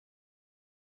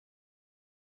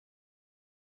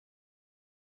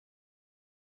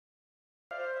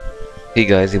Hey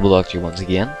guys, Able Doctor here once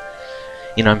again.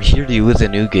 I'm here to you with a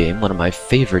new game, one of my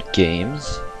favorite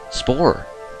games, Spore.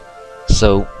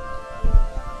 So,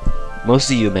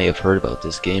 most of you may have heard about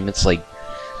this game. It's like,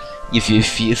 if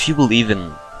you believe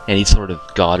in any sort of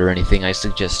god or anything, I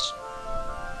suggest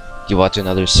you watch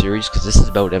another series, because this is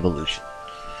about evolution.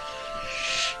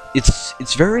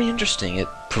 It's very interesting. It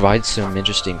provides some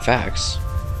interesting facts.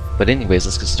 But anyways,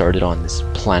 let's get started on this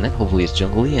planet. Hopefully it's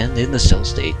jungly and in the cell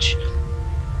stage.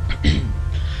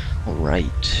 Alright,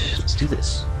 let's do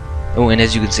this. Oh, and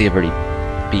as you can see, I've already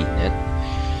beaten it.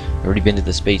 I've already been to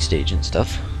the space stage and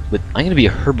stuff. But I'm gonna be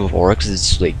a herbivore because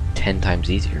it's like 10 times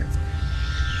easier.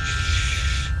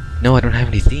 No, I don't have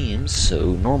any themes,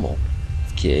 so normal.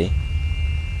 Okay.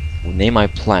 We'll name my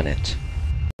planet.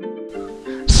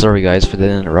 Sorry guys for the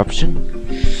interruption.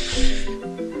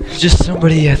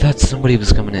 I thought somebody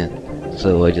was coming in.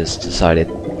 So I just decided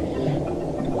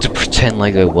to pretend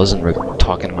like I wasn't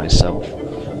talking to myself.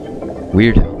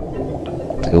 Weirdo.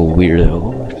 Like a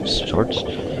weirdo of sorts.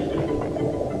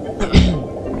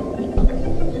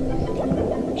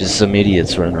 Just some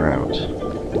idiots running around.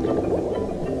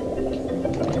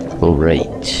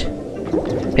 Alright.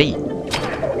 Hey!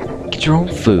 Get your own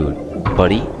food,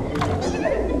 buddy.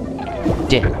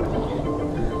 Damn.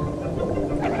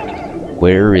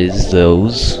 Where is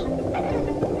those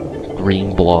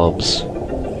green blobs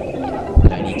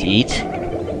that I need to eat?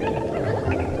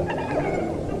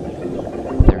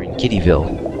 They're in Kittyville.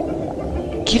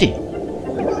 Kitty!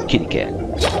 Kitty cat.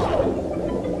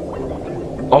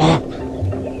 Oh!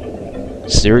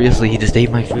 Seriously, he just ate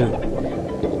my food.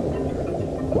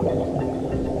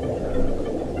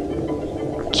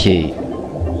 Okay.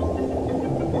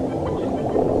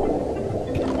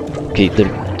 Okay,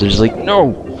 there's like,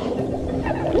 no!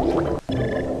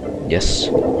 Yes.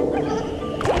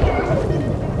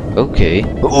 Okay.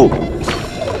 Oh!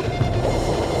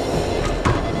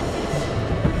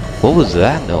 What was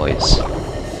that noise?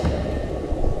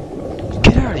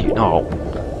 Get out of here! No!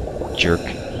 Jerk.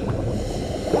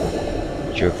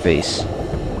 Jerk face.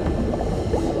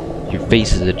 Your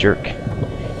face is a jerk.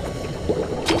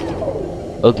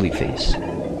 Ugly face.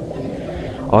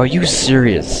 Are you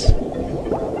serious?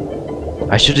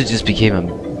 I should have just became a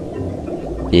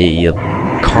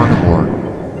carnivore.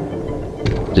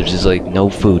 There's just like no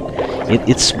food.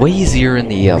 It's way easier in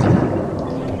the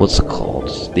what's it called?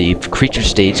 The creature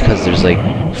stage, because there's like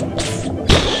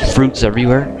fruit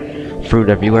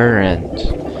everywhere, and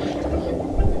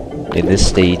in this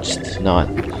stage it's not.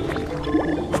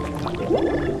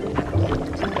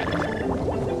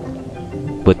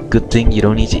 But good thing you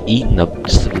don't need to eat in the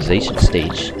civilization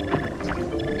stage.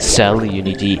 Sadly, you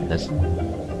need to eat in the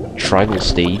tribal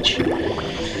stage.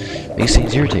 Makes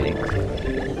things irritating.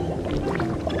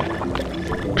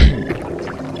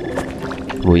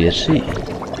 Oh, yes, see.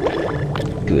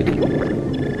 Good.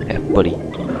 Yeah, buddy.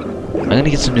 I'm gonna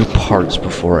get some new parts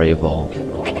before I evolve.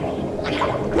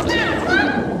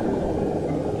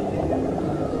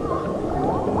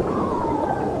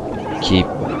 Keep.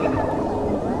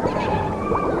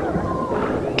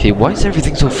 Okay, why is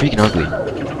everything so freaking ugly?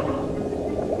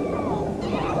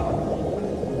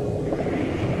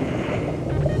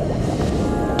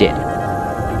 Dead.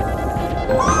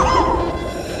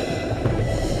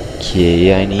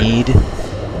 Okay, I need to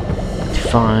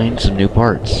find some new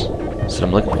parts. That's what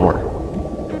I'm looking for.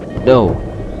 No.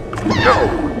 No.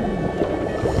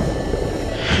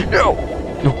 No.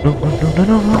 No, no, no, no, no,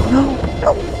 no, no, no.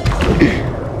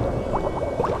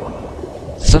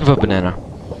 Son of a banana.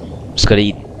 Just gotta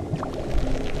eat.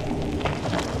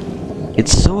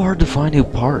 It's so hard to find new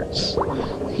parts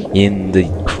in the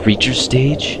creature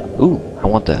stage. Ooh, I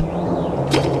want that.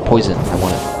 Poison, I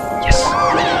want it. Yes.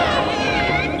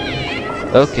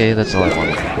 Okay, that's all I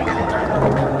wanted.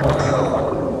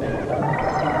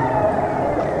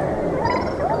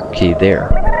 Okay, there.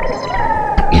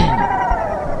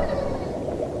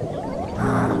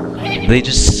 They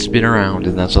just spin around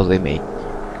and that's all they make.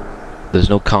 There's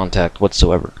no contact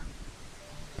whatsoever.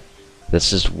 That's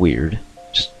just weird.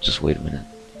 Just wait a minute.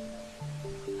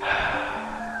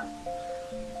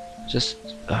 Just,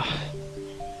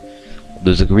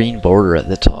 there's a green border at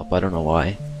the top, I don't know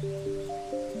why.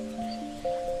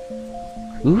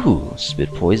 Ooh, spit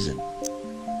poison.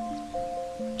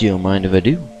 Do you mind if I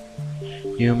do?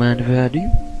 Do you mind if I do?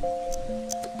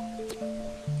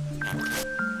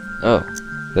 Oh,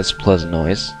 that's a pleasant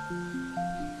noise.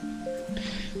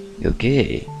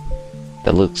 Okay.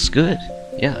 That looks good,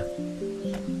 yeah.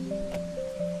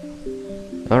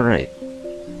 Alright.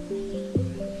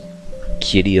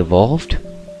 Kitty evolved.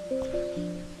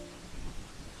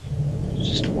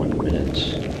 Just 1 minute.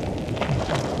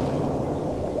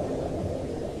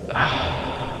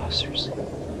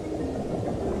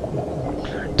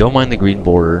 Don't mind the green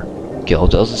border. Okay, I'll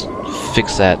just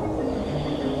fix that.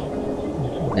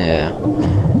 Yeah.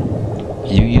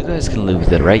 You guys can live with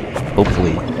that, right?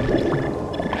 Hopefully.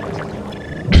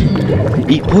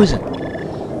 Eat poison!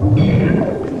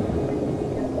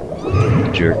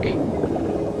 Jerk.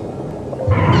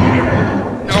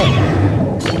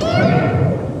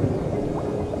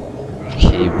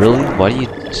 Okay, really? Why do you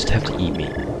just have to eat me?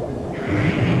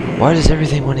 Why does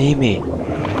everything want to eat me?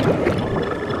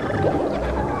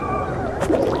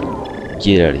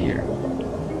 Get out of here.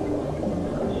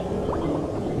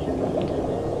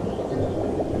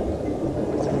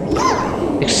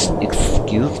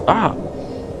 Excuse?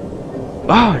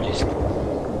 Just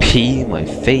pee in my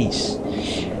face.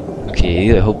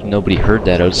 Okay, I hope nobody heard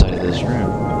that outside of this room.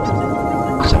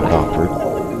 Sounded awkward.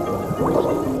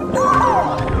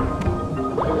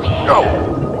 No!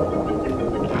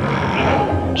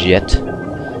 Jet.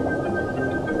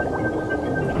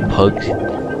 Pug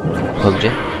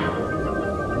jet.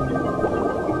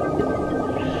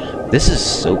 This is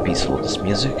so peaceful, this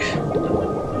music.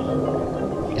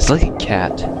 It's like a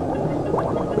cat.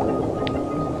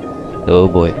 Oh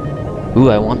boy. Ooh,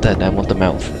 I want that. I want the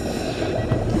mouth.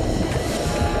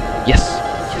 Yes!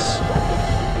 Yes!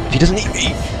 If he doesn't eat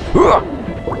me!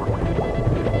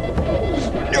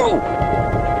 No!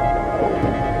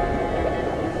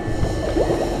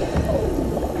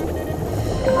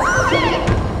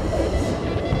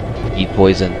 Eat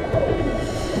poison.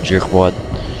 Jerkwad.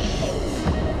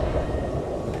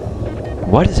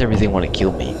 Why does everything want to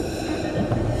kill me?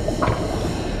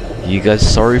 You guys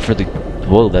sorry for the...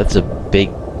 Whoa, that's a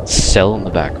big cell in the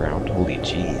background. Holy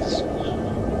jeez.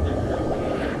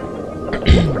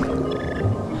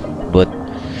 But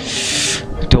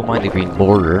don't mind the green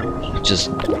border.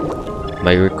 Just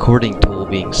my recording tool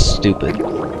being stupid.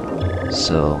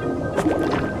 So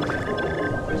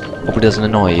hope it doesn't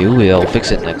annoy you. We'll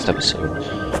fix it next episode.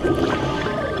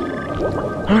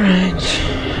 Alright.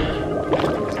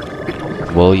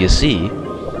 Well, you see,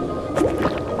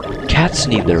 cats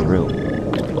need their room.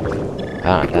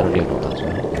 I don't even know what that's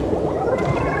about.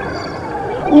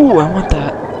 Ooh, I want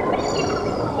that.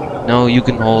 No, you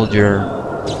can hold your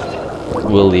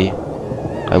willy.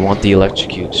 I want the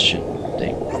electrocution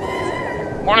thing.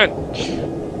 Want it?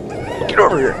 Get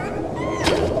over here.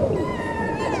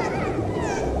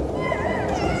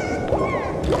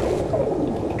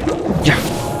 Yeah.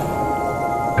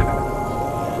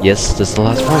 Yes, this is the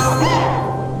last part.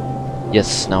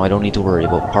 Yes, now I don't need to worry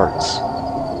about parts.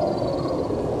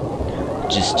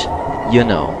 Just, you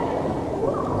know,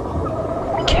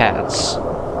 cats.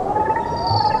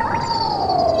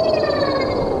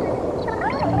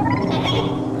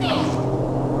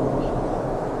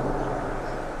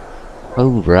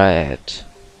 Oh, right.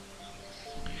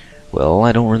 Well,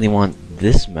 I don't really want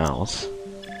this mouse.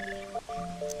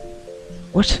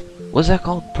 What? What's that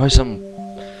called? Probably some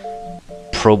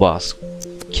Proboss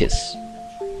kiss.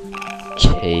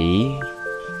 Okay.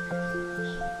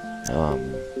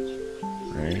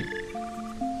 Right.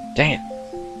 Dang it.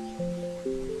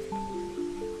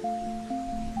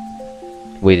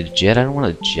 Wait, a jet? I don't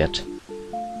want a jet.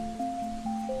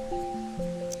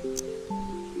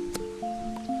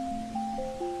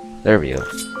 There we go.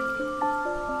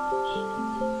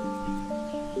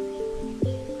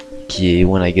 Okay,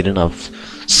 when I get enough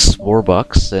Spore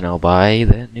bucks, then I'll buy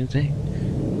that new thing.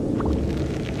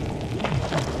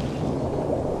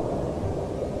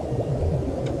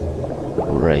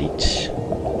 Right.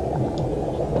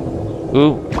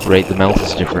 Ooh, right, the mouth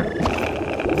is different.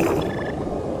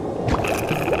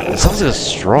 It sounds like a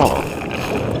straw.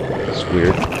 It's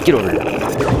weird. Get over here.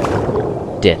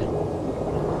 Dead.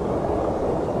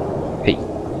 Hey.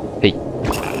 Hey.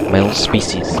 My own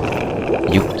species.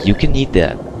 You can eat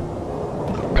that.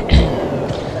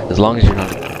 As long as you're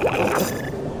not a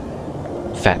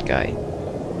fat guy.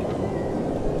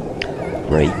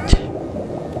 Right.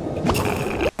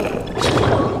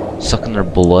 Sucking their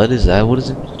blood? Is that what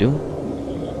it's doing?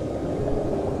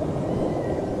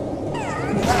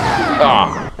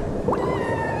 Ah!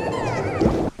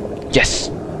 Yes!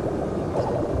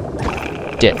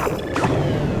 Dead.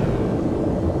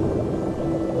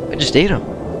 I just ate him.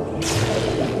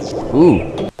 Ooh.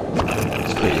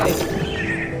 That's crazy.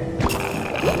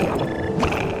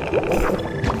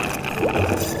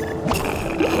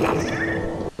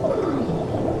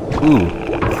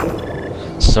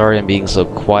 Ooh. Sorry I'm being so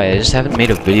quiet. I just haven't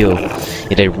made a video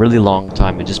in a really long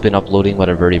time. I've just been uploading what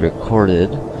I've already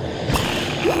recorded.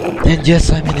 And yes,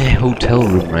 I'm in a hotel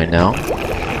room right now.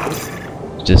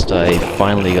 Just I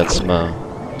finally got some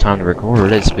time to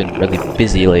record. It's been really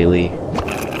busy lately.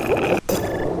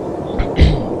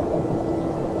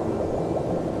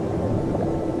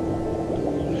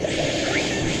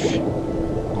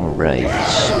 Alright.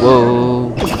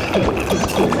 Whoa.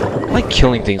 I like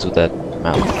killing things with that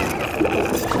mouth.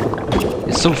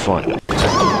 It's so fun.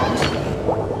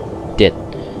 Dead.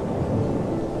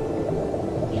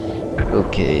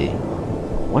 Okay.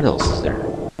 What else is there?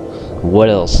 What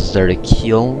else is there to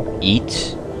kill?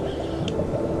 Eat?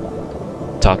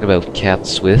 Talk about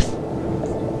cats with?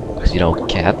 Because you know,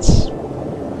 cats.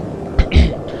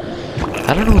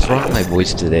 I don't know what's wrong with my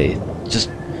voice today. Just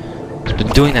been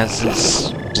doing that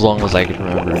since as long as I can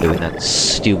remember, doing that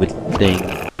stupid thing.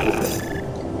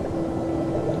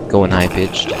 Going high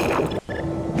pitched.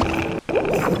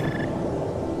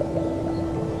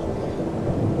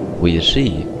 Well, you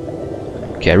see.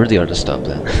 Okay, I really ought to stop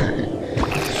that.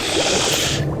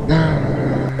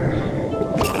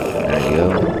 There you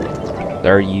go.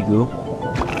 There you go.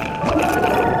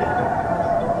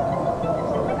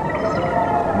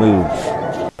 Move.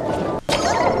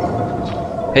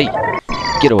 Hey,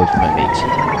 get away from my mate.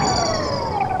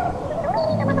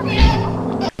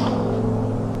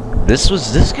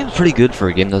 This game's pretty good for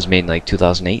a game that was made in like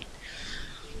 2008.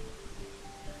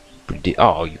 Oh,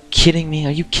 are you kidding me?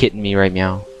 Are you kidding me right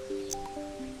now?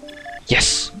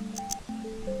 Yes.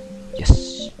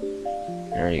 Yes.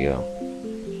 There you go.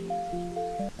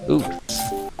 Ooh,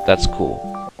 that's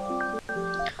cool.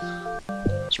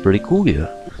 It's pretty cool, yeah.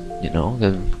 You know,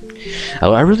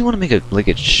 I really want to make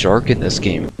a shark in this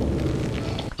game.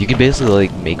 You can basically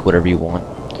like make whatever you want.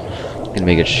 You can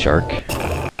make a shark.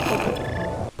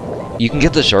 You can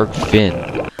get the shark fin.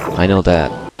 I know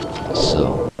that.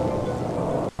 So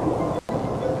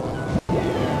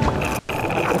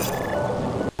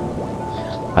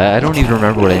I don't even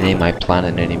remember what I named my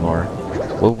planet anymore.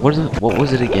 What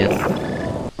was it again?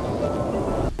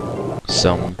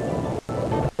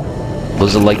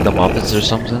 Was it like the Muppets or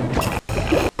something?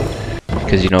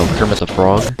 Because you know Kermit the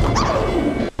Frog.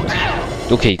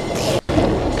 Okay.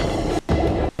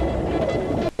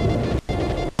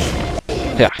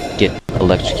 Yeah, get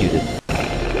electrocuted.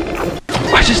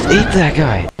 I just ate that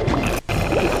guy.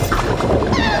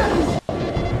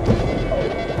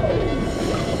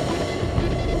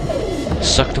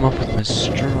 Sucked him up with my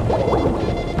straw.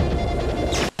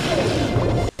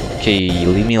 Okay,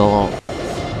 leave me alone.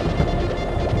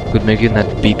 Quit making that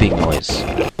beeping noise.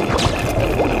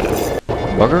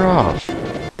 Bugger off.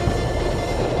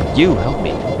 You, help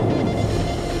me.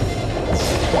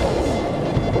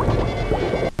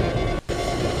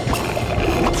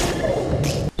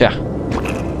 Yeah.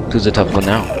 Who's the tough one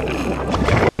now?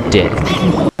 Dead.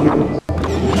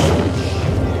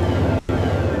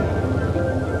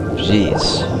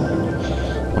 Jeez.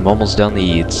 I'm almost down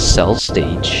the cell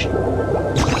stage.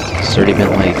 It's already been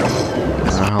like, I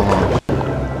don't know how long.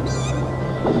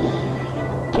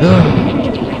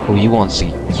 Oh, he wants to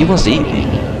eat me.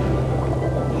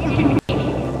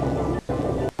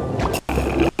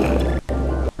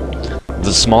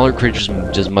 The smaller creatures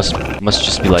must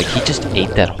just be like, he just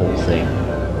ate that whole thing.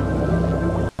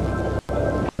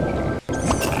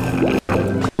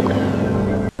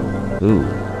 Ooh.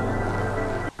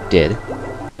 Dead.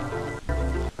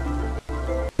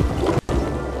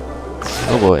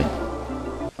 Oh boy.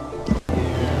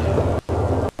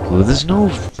 Well, there's no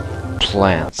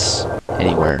plants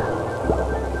anywhere.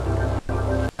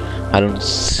 I don't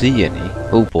see any.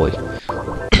 Oh boy.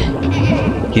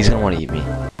 He's gonna want to eat me.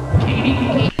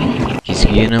 He's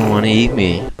gonna want to eat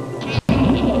me.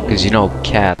 Because you know,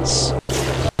 cats.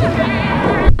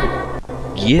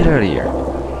 Get out of here.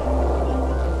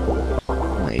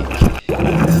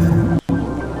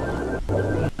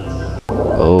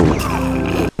 Oh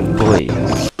boy.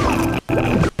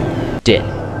 Dead.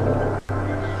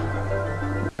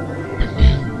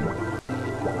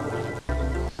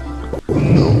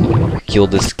 Kill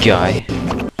this guy.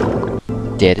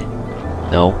 Dead.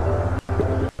 No.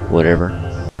 Whatever.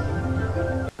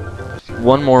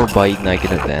 One more bite and I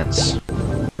can advance.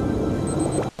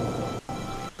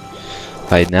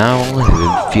 By now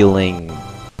I'm feeling,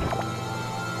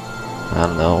 I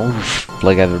don't know,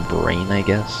 like I have a brain, I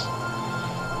guess.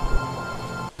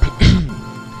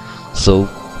 So,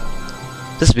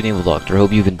 this has been Evil Doctor.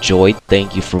 Hope you've enjoyed.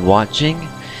 Thank you for watching.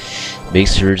 Make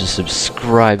sure to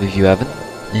subscribe if you haven't.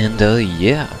 And,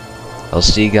 yeah. I'll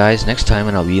see you guys next time,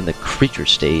 and I'll be in the creature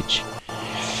stage.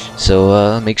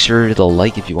 So, make sure to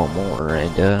like if you want more.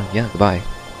 And, yeah, goodbye.